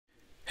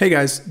Hey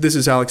guys, this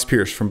is Alex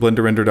Pierce from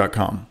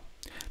BlenderRender.com.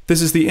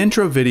 This is the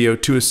intro video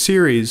to a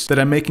series that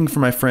I'm making for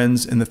my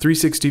friends in the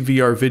 360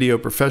 VR Video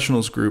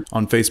Professionals group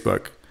on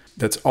Facebook.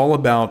 That's all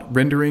about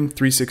rendering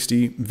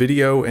 360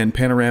 video and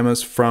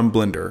panoramas from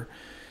Blender.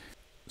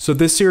 So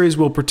this series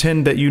will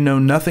pretend that you know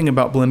nothing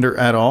about Blender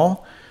at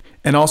all.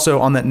 And also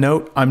on that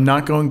note, I'm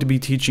not going to be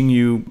teaching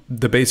you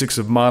the basics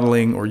of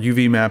modeling or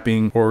UV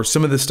mapping or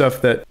some of the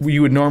stuff that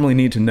you would normally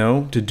need to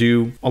know to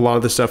do a lot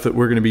of the stuff that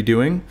we're going to be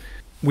doing.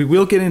 We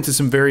will get into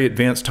some very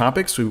advanced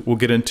topics. We'll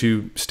get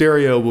into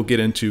stereo, we'll get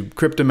into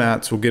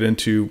cryptomats, we'll get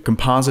into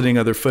compositing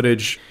other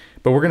footage.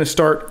 But we're going to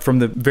start from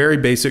the very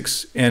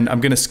basics, and I'm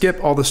going to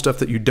skip all the stuff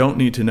that you don't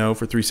need to know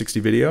for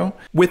 360 video.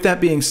 With that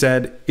being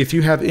said, if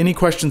you have any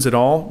questions at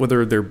all,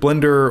 whether they're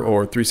Blender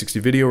or 360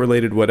 video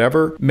related,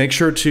 whatever, make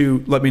sure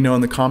to let me know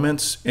in the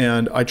comments,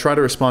 and I try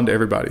to respond to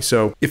everybody.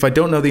 So if I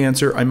don't know the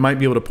answer, I might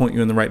be able to point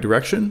you in the right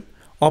direction.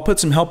 I'll put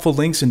some helpful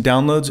links and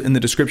downloads in the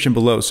description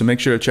below, so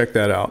make sure to check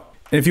that out.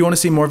 And if you want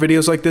to see more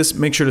videos like this,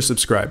 make sure to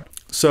subscribe.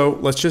 So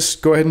let's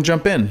just go ahead and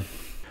jump in.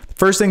 The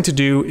first thing to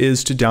do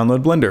is to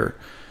download Blender.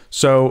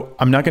 So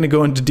I'm not going to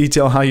go into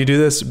detail how you do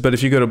this, but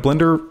if you go to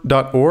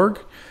blender.org,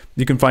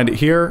 you can find it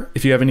here.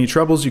 If you have any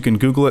troubles, you can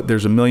Google it.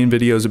 There's a million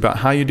videos about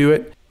how you do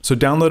it. So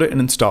download it and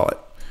install it.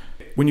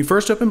 When you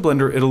first open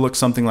Blender, it'll look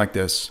something like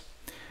this.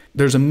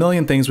 There's a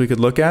million things we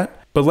could look at,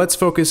 but let's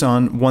focus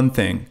on one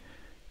thing,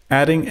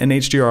 adding an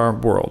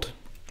HDR world.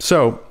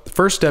 So the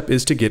first step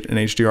is to get an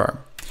HDR.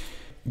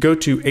 Go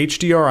to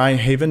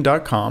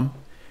HDRihaven.com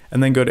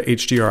and then go to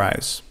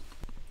HDRIs.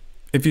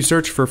 If you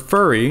search for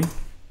furry,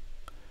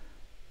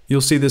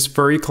 you'll see this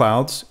furry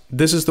clouds.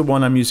 This is the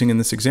one I'm using in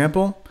this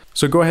example.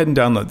 So go ahead and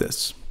download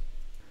this.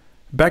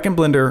 Back in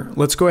Blender,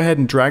 let's go ahead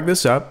and drag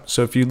this up.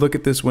 So if you look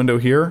at this window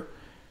here,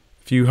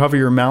 if you hover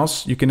your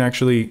mouse, you can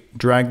actually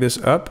drag this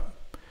up.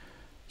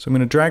 So I'm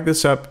going to drag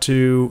this up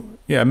to,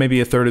 maybe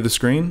a third of the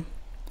screen.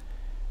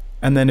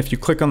 And then if you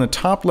click on the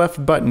top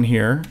left button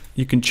here,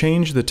 you can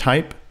change the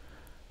type.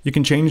 You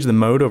can change the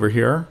mode over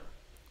here.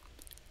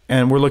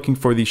 And we're looking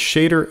for the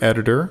shader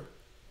editor.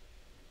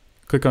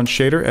 Click on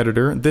shader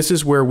editor. This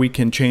is where we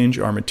can change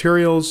our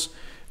materials.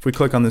 If we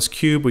click on this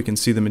cube, we can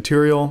see the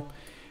material.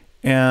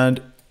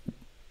 And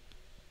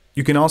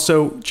you can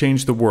also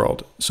change the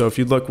world. So if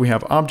you look, we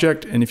have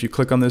object, and if you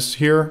click on this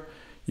here,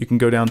 you can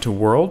go down to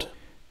world.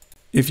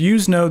 If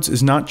use nodes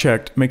is not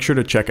checked, make sure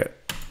to check it.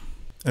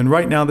 And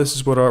right now, this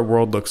is what our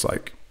world looks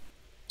like.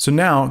 So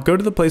now go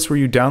to the place where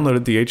you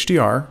downloaded the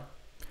HDR,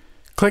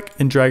 click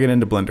and drag it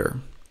into Blender.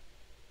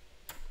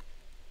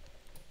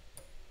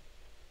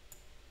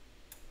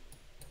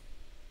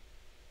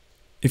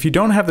 If you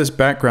don't have this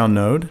background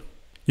node,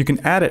 you can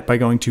add it by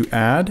going to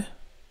Add,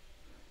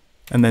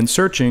 and then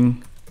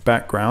searching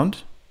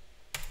Background.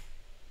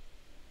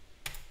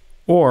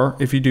 Or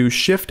if you do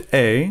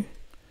Shift-A,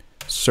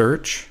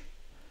 Search,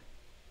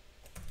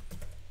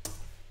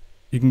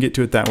 you can get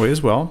to it that way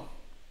as well.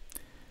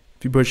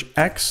 If you push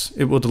X,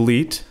 it will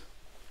delete.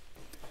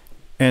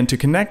 And to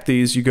connect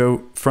these, you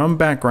go from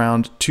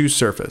Background to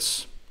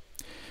Surface.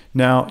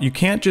 Now, you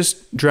can't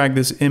just drag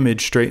this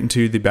image straight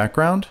into the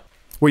background.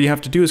 What you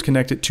have to do is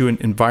connect it to an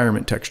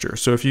environment texture.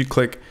 So if you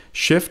click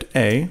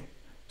Shift-A,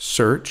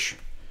 Search,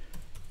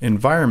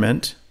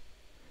 Environment,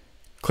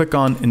 click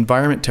on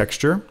Environment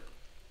Texture,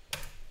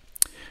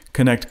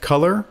 connect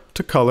Color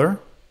to Color,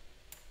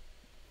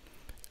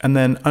 and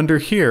then under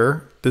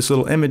here, this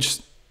little image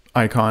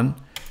icon,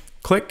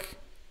 click,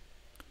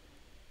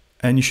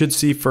 and you should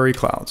see furry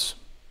clouds.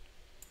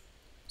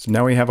 So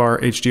now we have our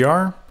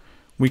HDR.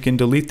 We can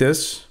delete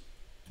this.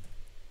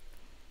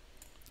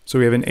 So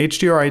we have an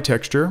HDRi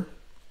texture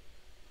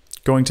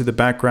going to the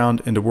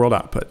background and to world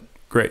output.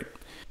 Great.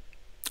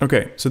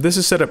 Okay, so this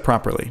is set up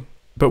properly.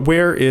 But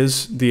where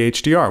is the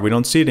HDR? We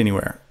don't see it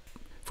anywhere.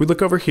 If we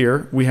look over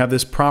here, we have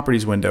this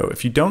properties window.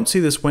 If you don't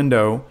see this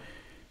window,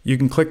 you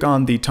can click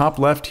on the top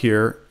left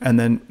here and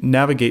then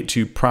navigate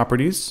to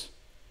properties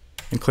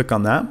and click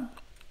on that.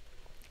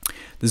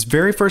 This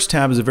very first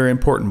tab is a very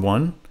important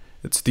one.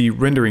 It's the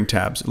rendering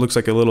tabs. It looks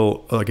like a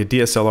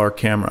DSLR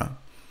camera.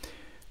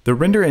 The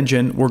render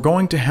engine, we're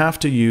going to have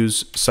to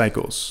use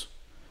cycles.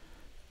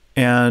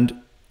 And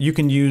you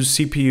can use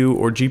CPU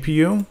or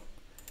GPU.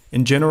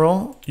 In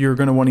general, you're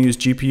going to want to use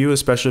GPU,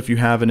 especially if you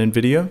have an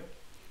NVIDIA.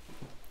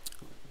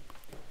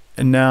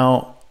 And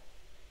now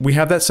we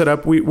have that set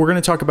up. We're going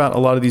to talk about a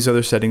lot of these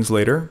other settings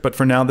later, but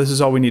for now, this is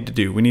all we need to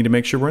do. We need to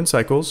make sure we're in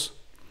cycles.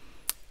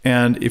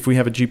 And if we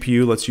have a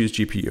GPU, let's use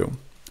GPU.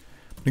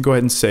 I'm going to go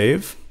ahead and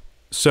save.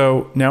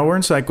 So now we're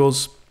in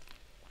cycles.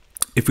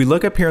 If we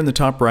look up here in the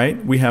top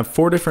right, we have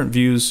 4 different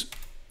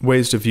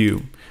ways to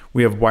view.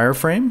 We have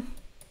wireframe,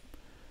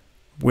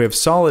 we have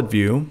solid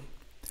view,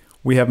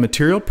 we have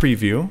material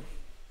preview.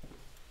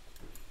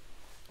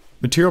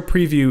 Material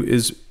preview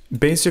is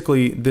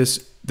basically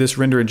this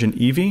render engine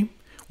Eevee,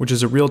 which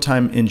is a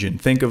real-time engine.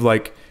 Think of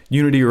like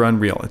Unity or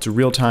Unreal. It's a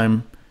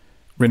real-time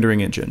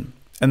rendering engine.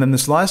 And then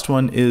this last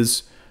one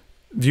is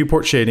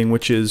viewport shading,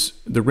 which is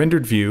the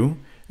rendered view.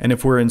 And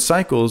if we're in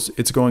cycles,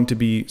 it's going to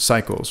be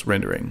cycles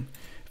rendering.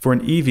 If we're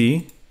in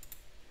Eevee,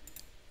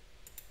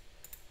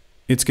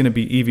 it's going to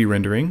be Eevee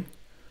rendering.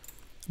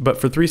 But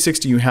for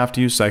 360, you have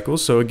to use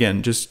cycles. So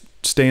again, just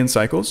stay in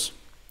cycles.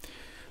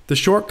 The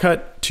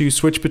shortcut to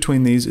switch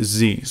between these is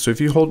Z. So if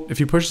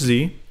you push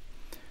Z,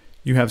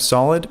 you have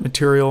solid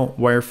material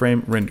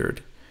wireframe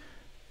rendered.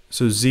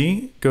 So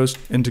Z goes,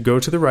 and to go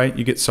to the right,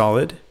 you get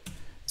solid.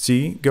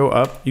 Z, go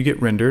up, you get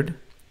rendered.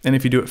 And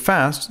if you do it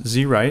fast,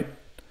 Z right,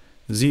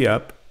 Z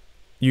up,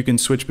 you can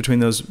switch between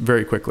those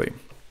very quickly.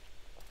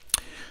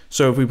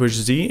 So if we push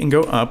Z and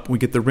go up, we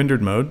get the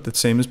rendered mode, the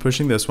same as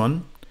pushing this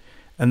one.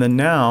 And then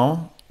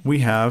now we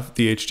have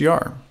the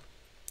HDR.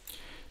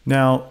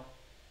 Now,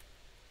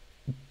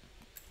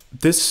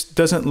 this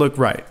doesn't look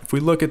right. If we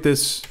look at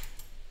this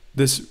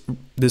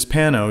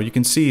pano, you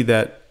can see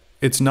that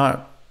it's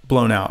not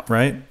blown out,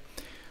 right?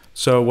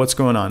 So what's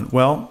going on?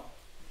 Well,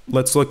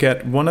 let's look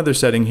at one other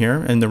setting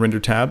here in the render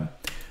tab.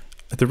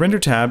 At the render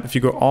tab, if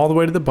you go all the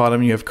way to the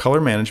bottom, you have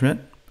color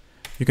management.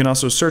 You can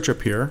also search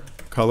up here,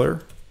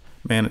 color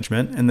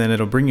management, and then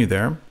it'll bring you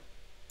there.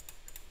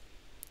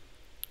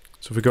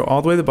 So if we go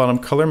all the way to the bottom,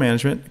 color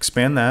management,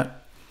 expand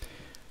that.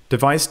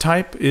 Device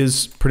type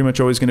is pretty much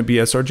always going to be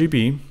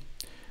sRGB.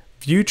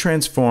 View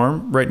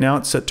transform, right now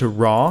it's set to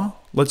raw.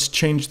 Let's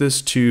change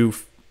this to,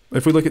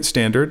 if we look at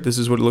standard, this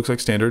is what it looks like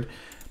standard,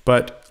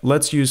 but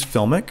let's use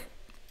filmic.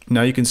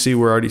 Now you can see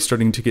we're already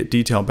starting to get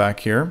detail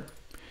back here.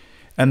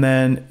 And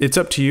then it's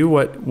up to you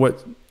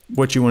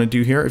what you want to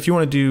do here. If you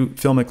want to do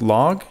filmic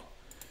log,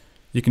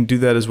 you can do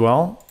that as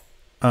well.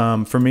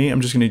 For me,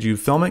 I'm just going to do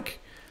filmic,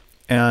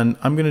 and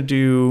I'm going to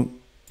do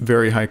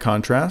very high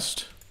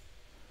contrast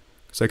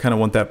because I kind of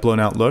want that blown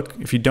out look.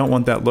 If you don't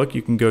want that look,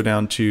 you can go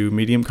down to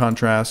medium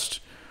contrast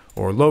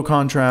or low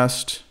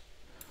contrast,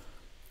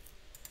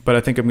 but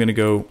I think I'm going to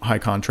go high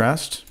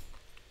contrast.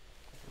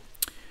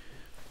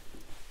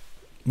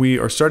 We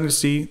are starting to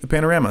see the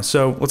panorama.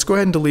 So let's go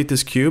ahead and delete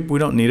this cube. We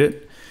don't need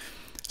it.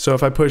 So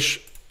if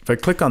I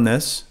click on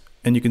this,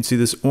 and you can see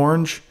this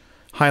orange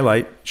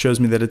highlight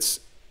shows me that it's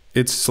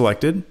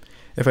selected.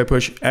 If I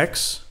push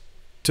X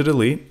to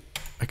delete,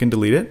 I can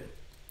delete it.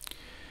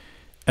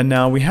 And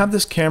now we have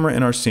this camera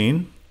in our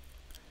scene.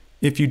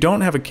 If you don't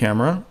have a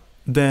camera,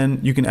 then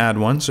you can add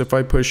one. So if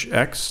I push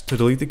X to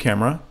delete the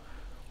camera,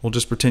 we'll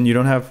just pretend you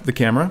don't have the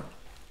camera.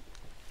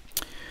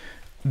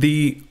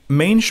 The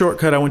main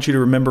shortcut I want you to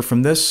remember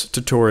from this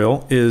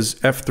tutorial is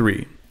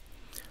F3.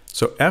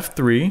 So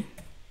F3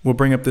 will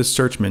bring up this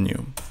search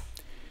menu.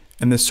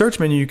 And this search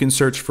menu, you can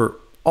search for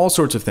all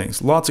sorts of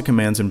things, lots of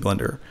commands in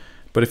Blender.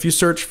 But if you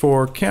search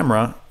for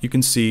camera, you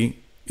can see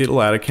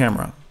it'll add a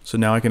camera. So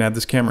now I can add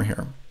this camera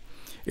here.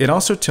 It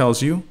also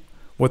tells you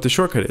what the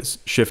shortcut is,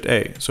 Shift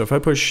A. So if I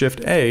push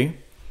Shift A,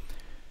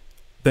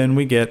 then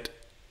we get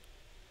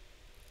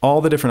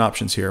all the different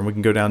options here. And we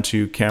can go down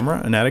to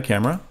camera and add a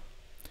camera.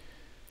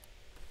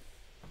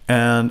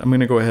 And I'm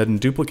going to go ahead and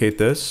duplicate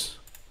this.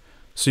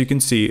 So you can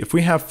see if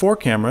we have 4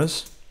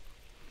 cameras,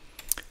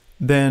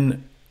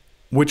 then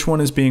which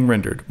one is being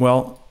rendered?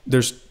 Well,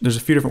 there's a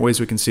few different ways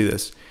we can see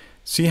this.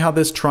 See how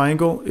this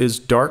triangle is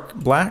dark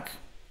black?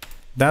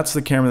 That's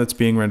the camera that's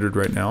being rendered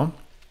right now.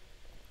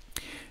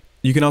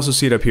 You can also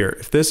see it up here.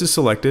 If this is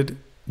selected,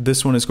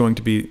 this one is going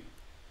to be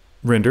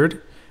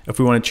rendered. If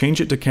we want to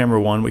change it to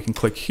camera 1, we can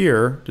click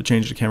here to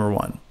change it to camera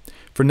 1.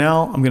 For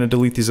now, I'm going to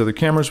delete these other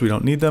cameras. We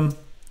don't need them.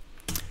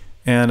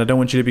 And I don't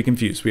want you to be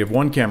confused. We have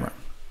 1 camera.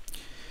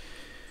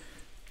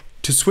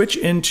 To switch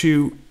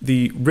into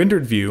the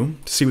rendered view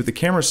to see what the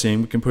camera's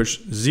seeing, we can push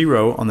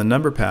 0 on the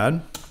number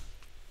pad,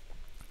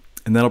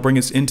 and that'll bring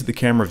us into the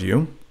camera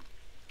view.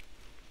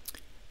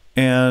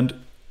 And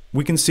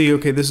we can see,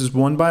 okay, this is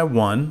 1 by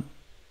 1,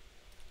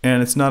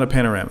 and it's not a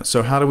panorama.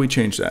 So how do we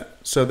change that?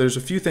 So there's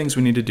a few things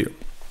we need to do.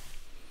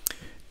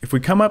 If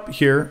we come up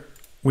here,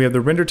 we have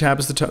the render tab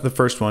is the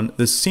first one.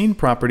 The scene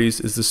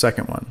properties is the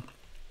second one.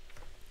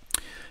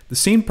 The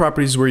scene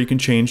properties is where you can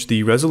change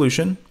the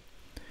resolution,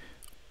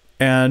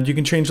 and you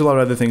can change a lot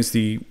of other things,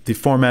 the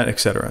format,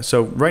 etc.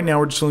 So right now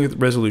we're just looking at the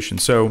resolution.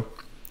 So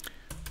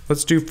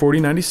let's do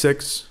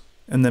 4096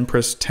 and then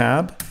press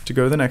tab to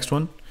go to the next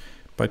one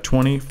by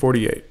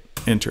 2048,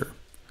 enter.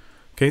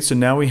 Okay, so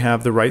now we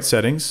have the right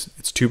settings.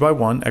 It's 2 by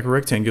 1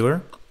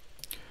 equirectangular,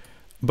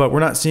 but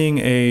we're not seeing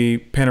a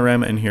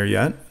panorama in here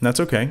yet, and that's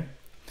okay.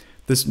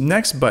 This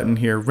next button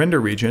here, render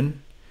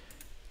region,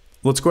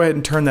 let's go ahead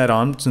and turn that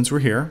on since we're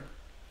here.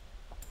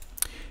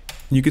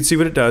 You can see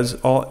what it does.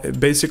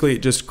 Basically, it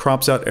just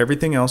crops out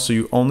everything else so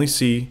you only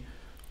see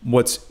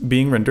what's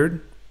being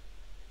rendered.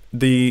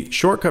 The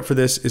shortcut for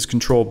this is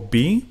Control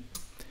B,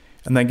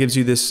 and that gives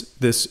you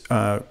this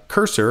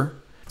cursor.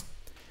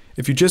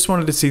 If you just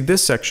wanted to see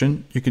this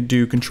section, you could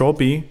do Control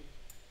B,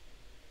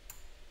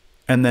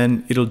 and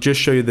then it'll just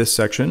show you this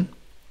section.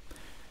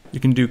 You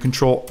can do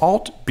Control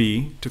Alt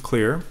B to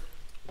clear.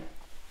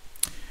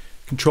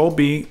 Control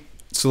B,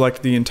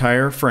 select the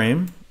entire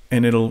frame,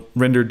 and it'll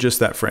render just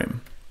that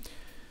frame.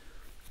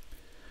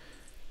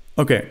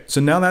 Okay, so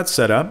now that's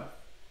set up.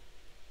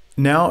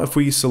 Now if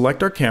we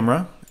select our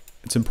camera,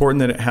 it's important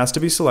that it has to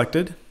be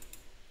selected,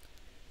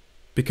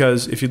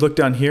 because if you look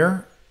down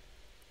here,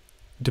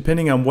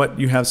 depending on what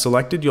you have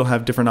selected, you'll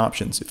have different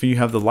options. If you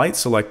have the light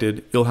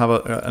selected, you'll have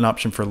an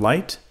option for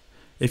light.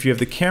 If you have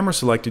the camera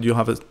selected, you'll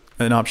have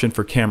an option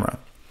for camera.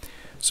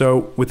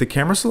 So with the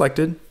camera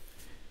selected,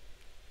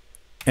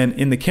 and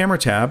in the camera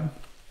tab,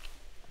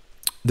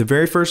 the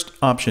very first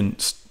option,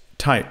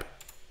 type,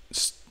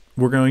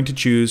 we're going to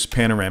choose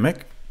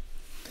panoramic.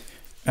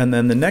 And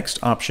then the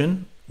next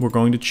option, we're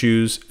going to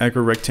choose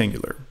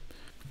Equirectangular.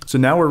 So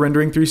now we're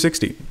rendering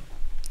 360.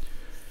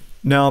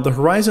 Now the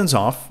horizon's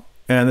off,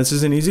 and this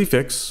is an easy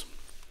fix.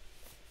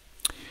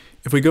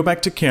 If we go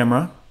back to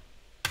camera,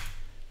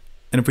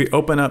 and if we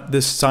open up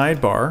this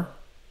sidebar,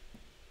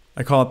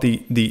 I call it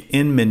the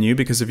in menu,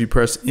 because if you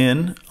press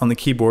in on the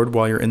keyboard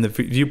while you're in the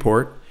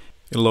viewport,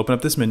 it'll open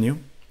up this menu.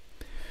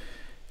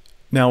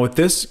 Now with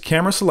this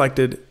camera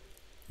selected,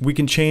 we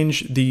can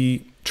change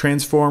the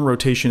transform,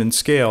 rotation, and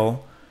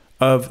scale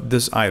of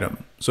this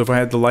item. So if I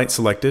had the light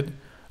selected,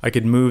 I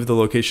could move the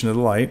location of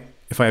the light.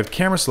 If I have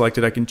camera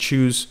selected, I can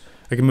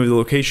move the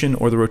location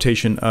or the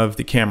rotation of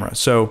the camera.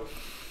 So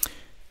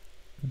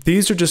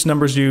these are just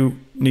numbers you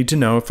need to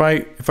know. If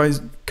I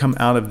come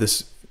out of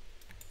this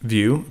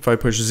view, if I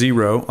push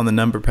 0 on the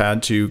number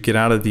pad to get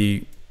out of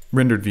the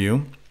rendered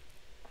view,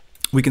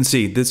 we can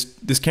see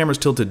this camera is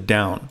tilted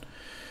down.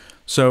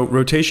 So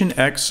rotation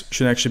X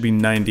should actually be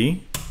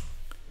 90.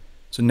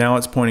 So now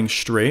it's pointing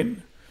straight.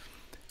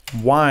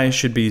 Y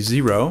should be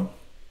 0.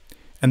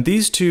 And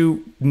these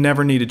two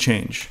never need to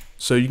change.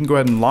 So you can go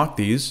ahead and lock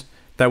these.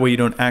 That way you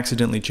don't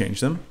accidentally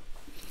change them.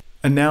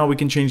 And now we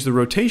can change the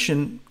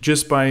rotation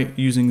just by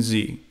using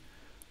Z.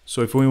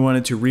 So if we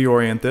wanted to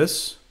reorient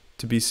this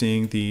to be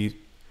seeing the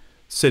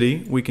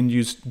city, we can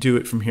do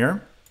it from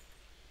here.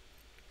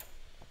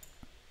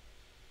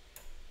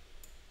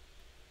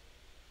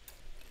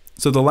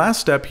 So the last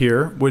step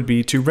here would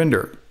be to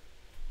render.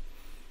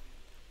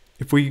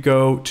 If we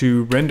go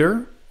to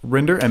render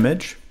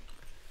image,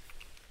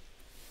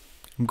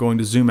 I'm going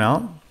to zoom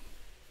out.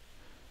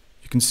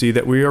 You can see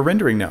that we are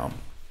rendering now.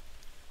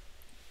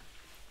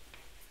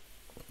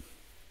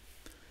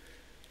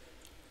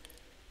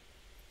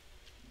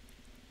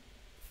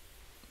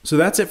 So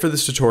that's it for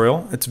this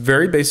tutorial. It's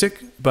very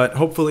basic, but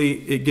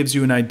hopefully it gives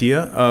you an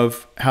idea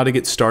of how to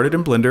get started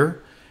in Blender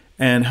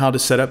and how to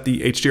set up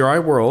the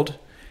HDRi world.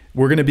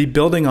 We're going to be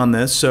building on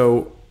this,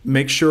 so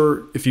make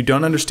sure, if you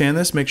don't understand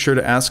this, make sure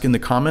to ask in the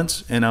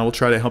comments, and I will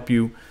try to help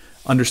you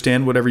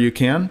understand whatever you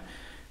can.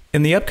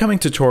 In the upcoming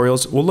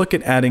tutorials, we'll look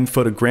at adding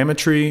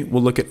photogrammetry,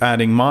 we'll look at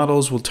adding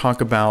models, we'll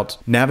talk about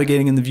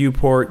navigating in the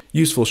viewport,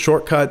 useful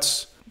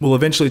shortcuts. We'll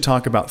eventually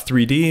talk about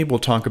 3D, we'll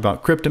talk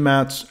about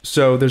cryptomats.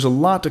 So there's a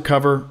lot to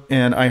cover,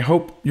 and I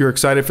hope you're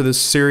excited for this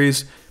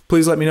series.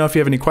 Please let me know if you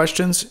have any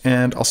questions,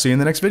 and I'll see you in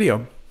the next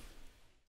video.